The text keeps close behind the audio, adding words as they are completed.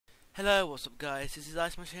Hello, what's up guys, this is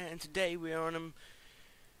Iceman here, and today we are on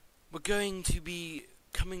we're going to be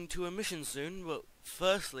coming to a mission soon, but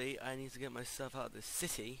firstly I need to get myself out of this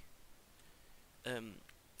city, and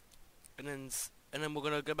then we're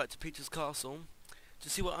gonna go back to Peter's castle to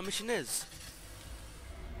see what our mission is.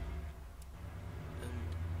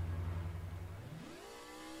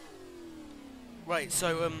 Right,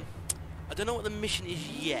 so I don't know what the mission is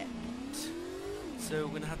yet, so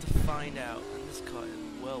we're gonna have to find out. And this car is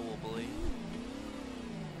well wobbly.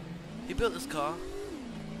 He built this car.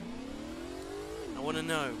 I want to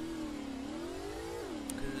know,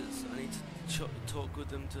 because I need to talk with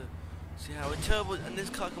them to see how a turbo, and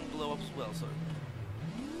this car can blow up as well. So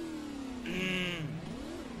for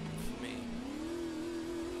me.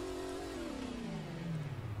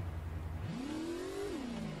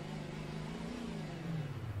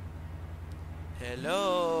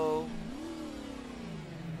 Hello.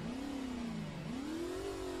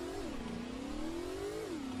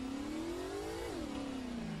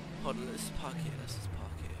 Hold on, let's park here. Let's just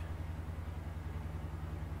park here.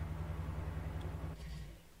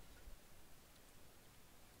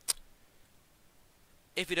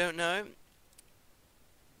 If you don't know,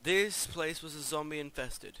 this place was a zombie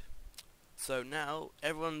infested. So now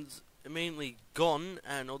everyone's immediately gone,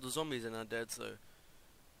 and all the zombies are now dead. So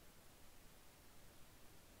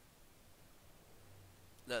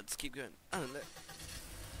let's keep going. Oh,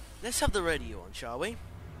 let's have the radio on, shall we?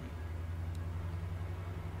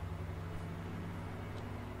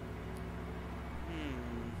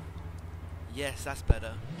 Yes, that's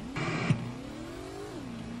better.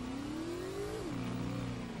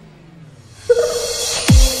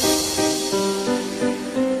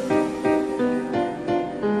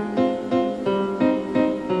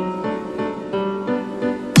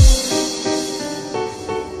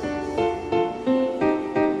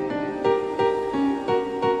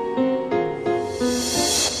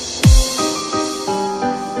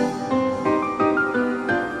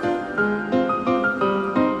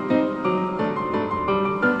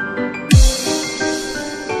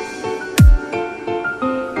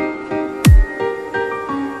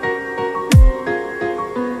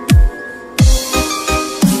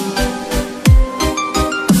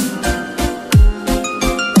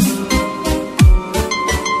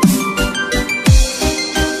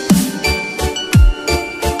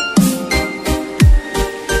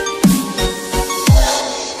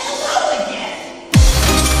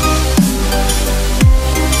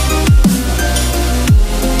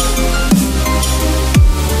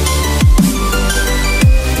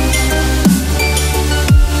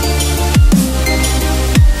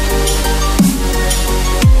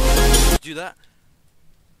 That.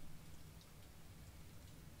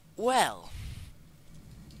 Well,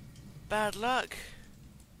 bad luck.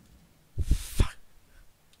 Fuck.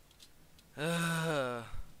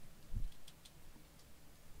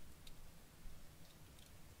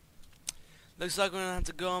 Looks like I'm gonna have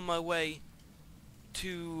to go on my way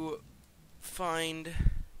to find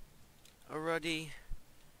a ruddy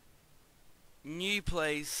new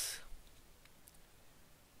place.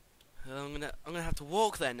 I'm gonna have to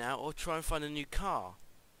walk there now, or try and find a new car.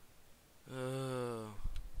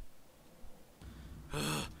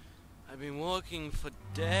 I've been walking for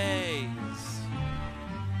days.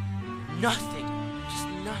 Nothing, just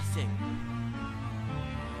nothing.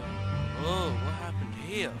 Oh, what happened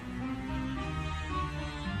here?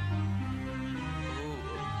 Oh,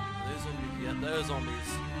 there's zombies. Yeah, there's zombies.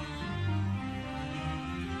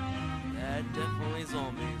 They're definitely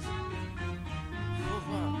zombies. Oh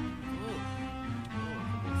wow.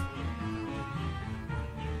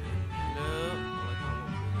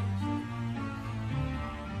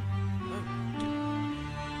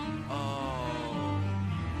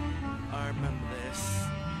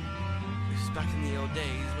 Back in the old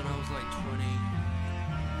days when I was like 20.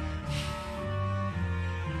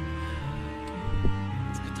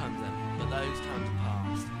 It's good times then, but those times are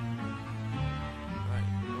past.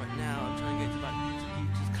 Right now I'm trying to get back to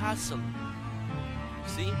Peter's castle. You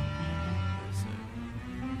see? So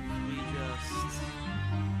we just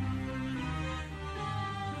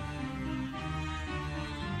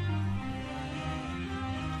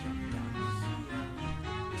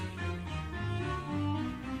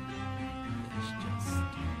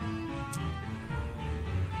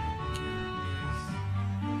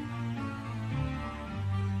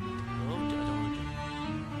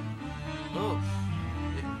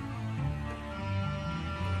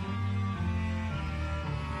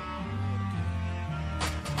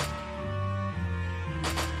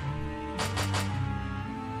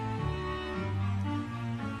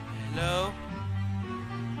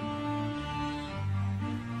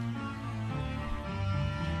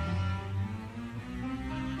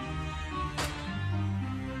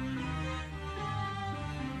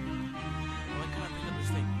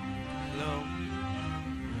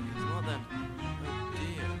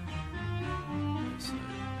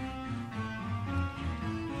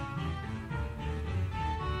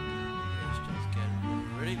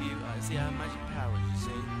preview, I see I have magic powers, you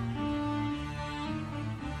see.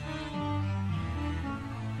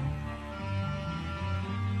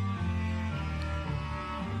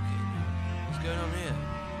 Okay, what's going on here?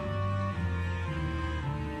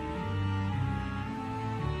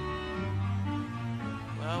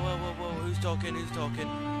 Whoa, who's talking, who's talking?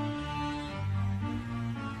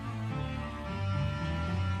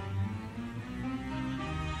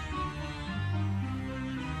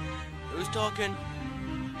 Who's talking?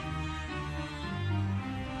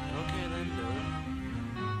 Okay then, do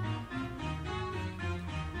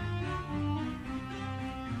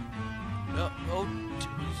it. Oh,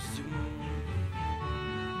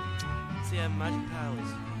 see, I have magic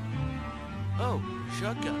powers. Oh,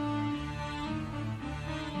 shotgun.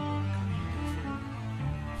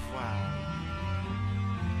 Wow.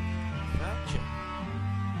 Gotcha.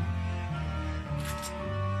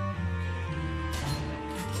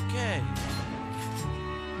 Okay.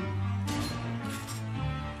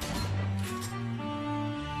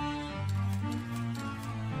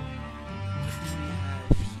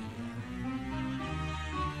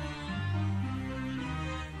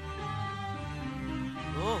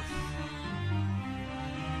 Oh.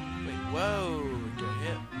 Wait, whoa, get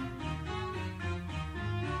hit.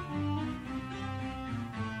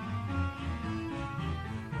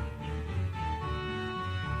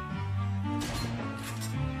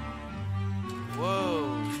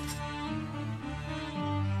 Whoa.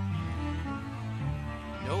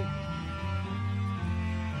 Nope.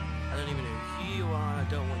 I don't even know who you are, I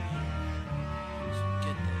don't want you. So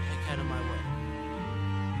get the heck out of my way.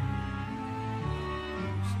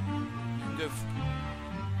 You can go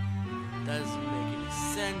that doesn't make any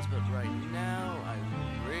sense, but right now I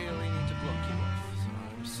really need to block you off, so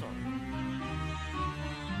I'm sorry.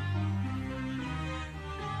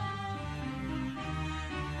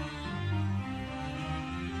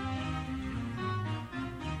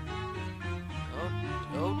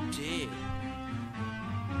 Oh dear.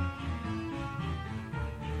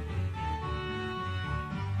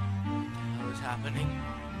 What is happening?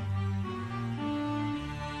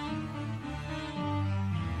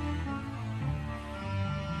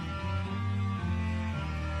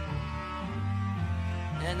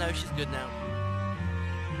 Yeah, no, she's good now.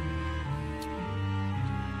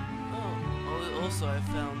 Oh, also I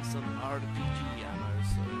found some RPG ammo,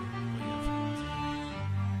 so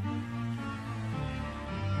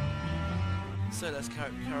so let's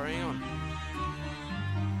carry on.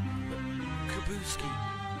 Kabuski.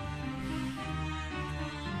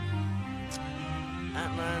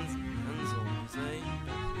 Atlan's Ansel, say.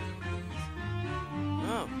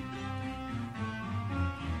 Oh.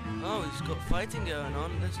 Oh, he's got fighting going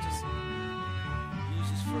on. Let's just use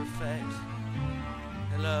this for effect.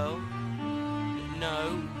 Hello?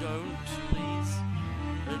 No, don't, please.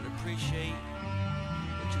 I don't appreciate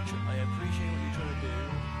what you're I appreciate what you're trying to do.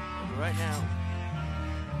 But right now,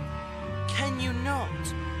 can you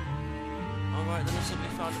not? Alright, then looks like we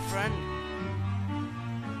found a friend.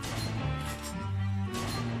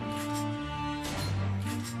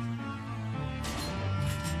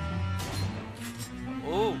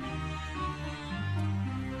 Oh!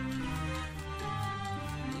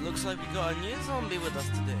 Looks like we got a new zombie with us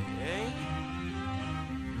today, eh?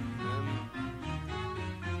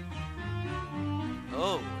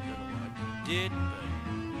 Oh, I don't know what I did,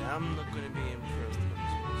 but I'm not going to be impressed.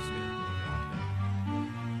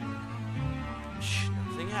 Shh,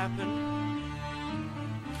 nothing happened.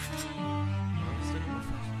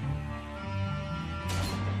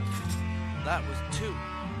 That was two.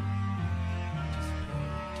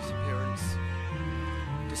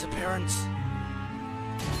 Disappearance.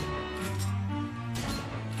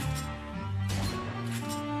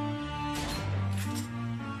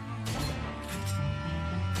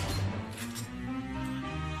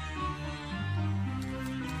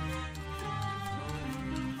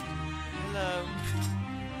 Hello.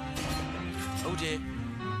 Oh dear.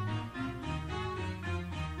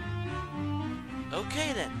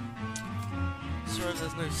 Okay then. Sorry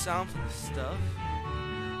there's no sound for this stuff.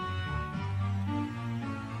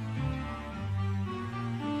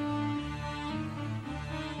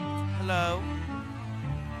 Hello?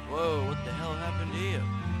 Whoa, what the hell happened here?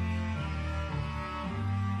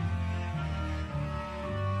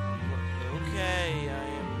 Okay, I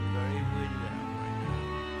am very weirded out right now.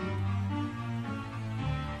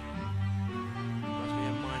 Must be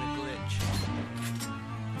a minor glitch.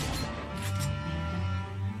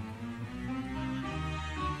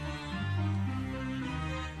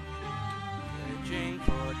 Glitching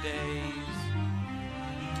for days.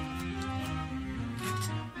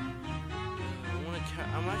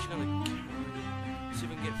 I'm actually gonna carry see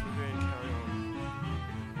if we can get through here and carry on.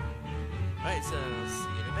 Right, so I'll see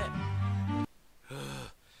you in a bit.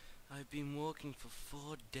 I've been walking for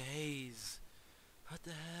 4 days. What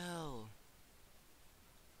the hell?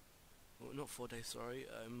 Well, not 4 days, sorry.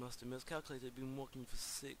 I must have miscalculated. I've been walking for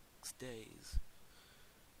 6 days.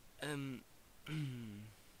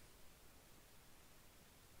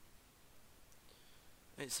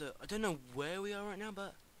 Right, so I don't know where we are right now,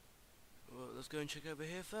 but well, let's go and check over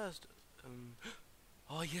here first.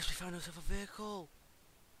 Oh yes, we found ourselves a vehicle.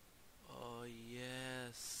 Oh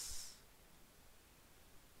yes.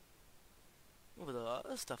 Oh, with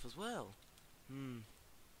other stuff as well. Not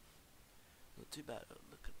too bad. Oh,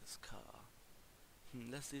 look at this car.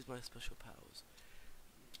 Let's use my special powers.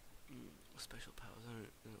 Special powers. I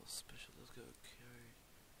don't know. Special. Let's go carry.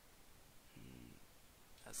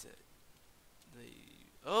 That's it.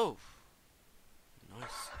 Oh,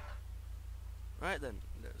 nice. Right then,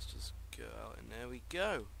 let's just go out and there we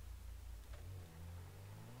go.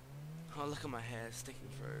 Oh, look at my hair sticking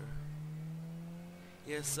through.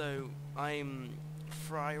 Yeah, so I'm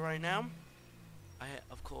Fry right now.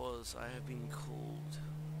 Of course, I have been called.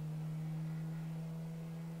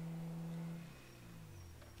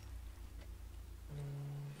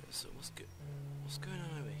 So what's going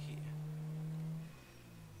on over here?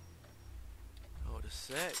 Hold a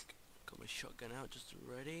sec. Got my shotgun out just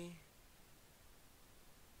ready.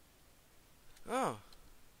 Oh,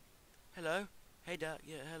 hello. Hey, Dad.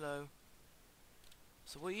 Yeah, hello.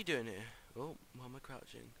 So what are you doing here? Oh, why am I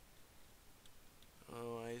crouching?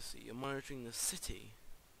 Oh, I see. You're monitoring the city.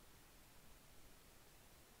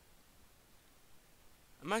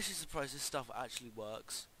 I'm actually surprised this stuff actually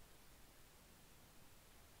works.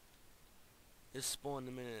 It spawned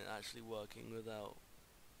a minute actually working without...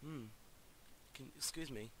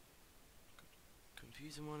 excuse me.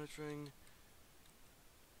 Computer monitoring.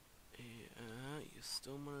 You're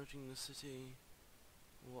still monitoring the city.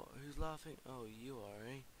 What? Who's laughing? Oh, you are,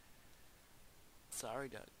 eh? Sorry,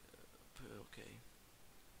 Dad. Okay.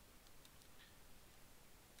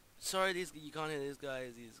 Sorry, you can't hear these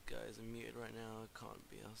guys. These guys are muted right now. I can't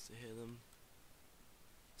be asked to hear them.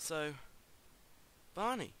 So,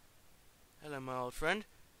 Barney. Hello, my old friend.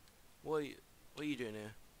 What are you doing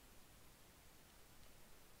here?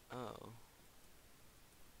 Oh.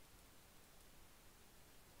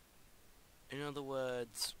 In other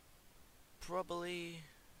words, probably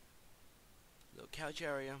little couch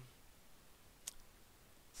area.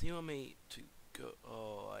 So you want me to go?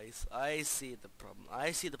 Oh, I see the problem.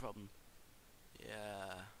 I see the problem.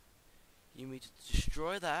 Yeah. You need to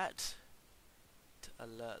destroy that to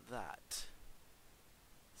alert that.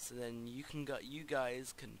 So then you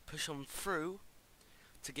guys can push on through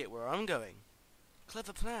to get where I'm going.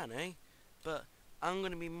 Clever plan, eh? But I'm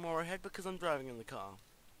gonna be more ahead because I'm driving in the car.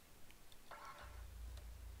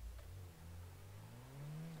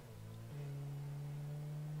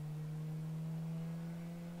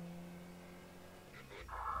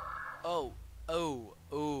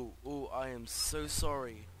 Oh, I am so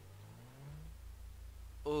sorry.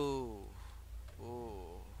 Ooh.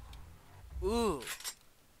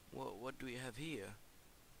 What do we have here?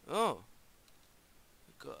 Oh.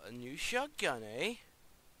 We've got a new shotgun, eh?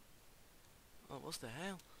 Oh, what's the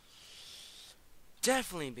hell?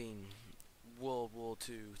 Definitely been World War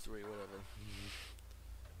II, 3, whatever.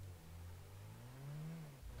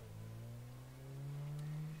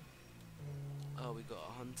 Oh, we got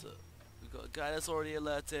a hunter. We got a guy that's already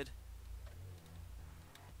alerted.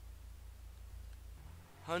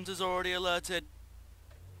 Hunter's already alerted.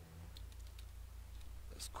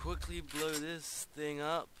 Let's quickly blow this thing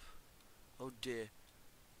up. Oh dear.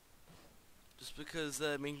 Just because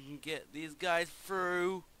we can get these guys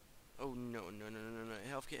through. Oh no.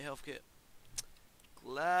 Health kit.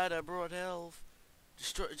 Glad I brought health.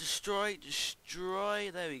 Destroy.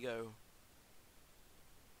 There we go.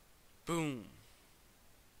 Boom.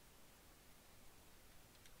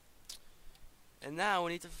 And now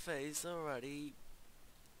we need to face already.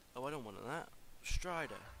 Oh, I don't want that.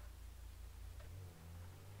 Strider.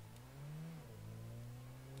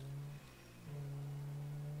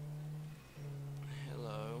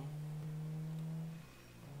 Hello.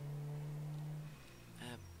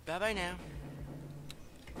 Bye bye now.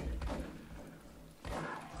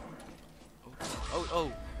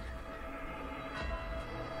 Oh.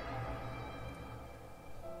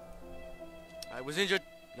 I was injured.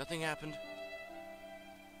 Nothing happened.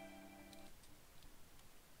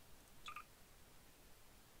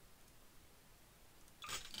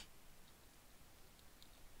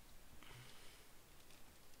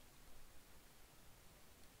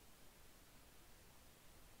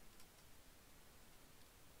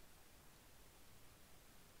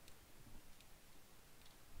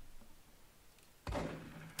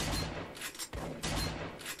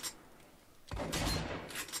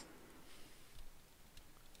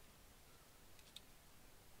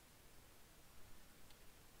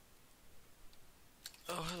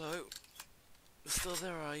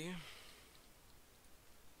 there are you.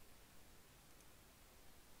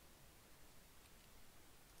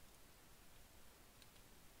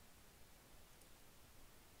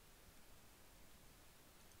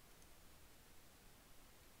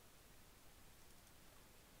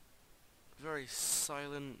 Very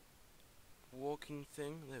silent walking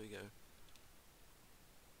thing. There we go.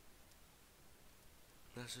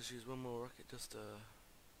 Let's just use one more rocket just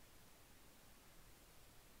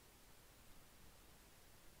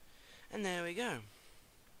and there we go.